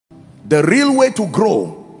The real way to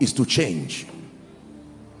grow is to change.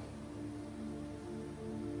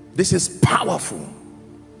 This is powerful.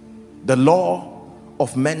 The law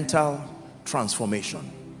of mental transformation.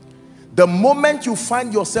 The moment you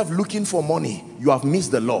find yourself looking for money, you have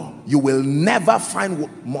missed the law. You will never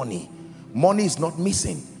find money. Money is not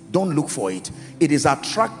missing. Don't look for it. It is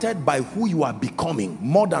attracted by who you are becoming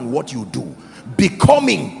more than what you do.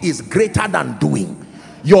 Becoming is greater than doing.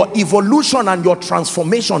 Your evolution and your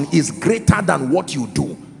transformation is greater than what you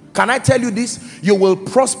do. Can I tell you this? You will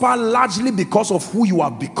prosper largely because of who you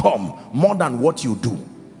have become more than what you do.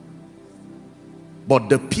 But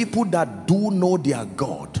the people that do know their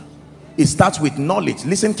God, it starts with knowledge.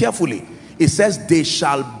 Listen carefully. It says they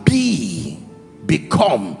shall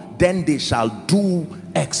become, then they shall do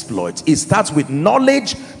exploits. It starts with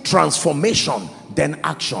knowledge, transformation, then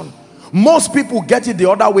action. Most people get it the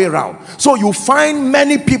other way around. So you find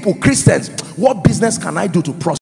many people, Christians, what business can I do to prosper?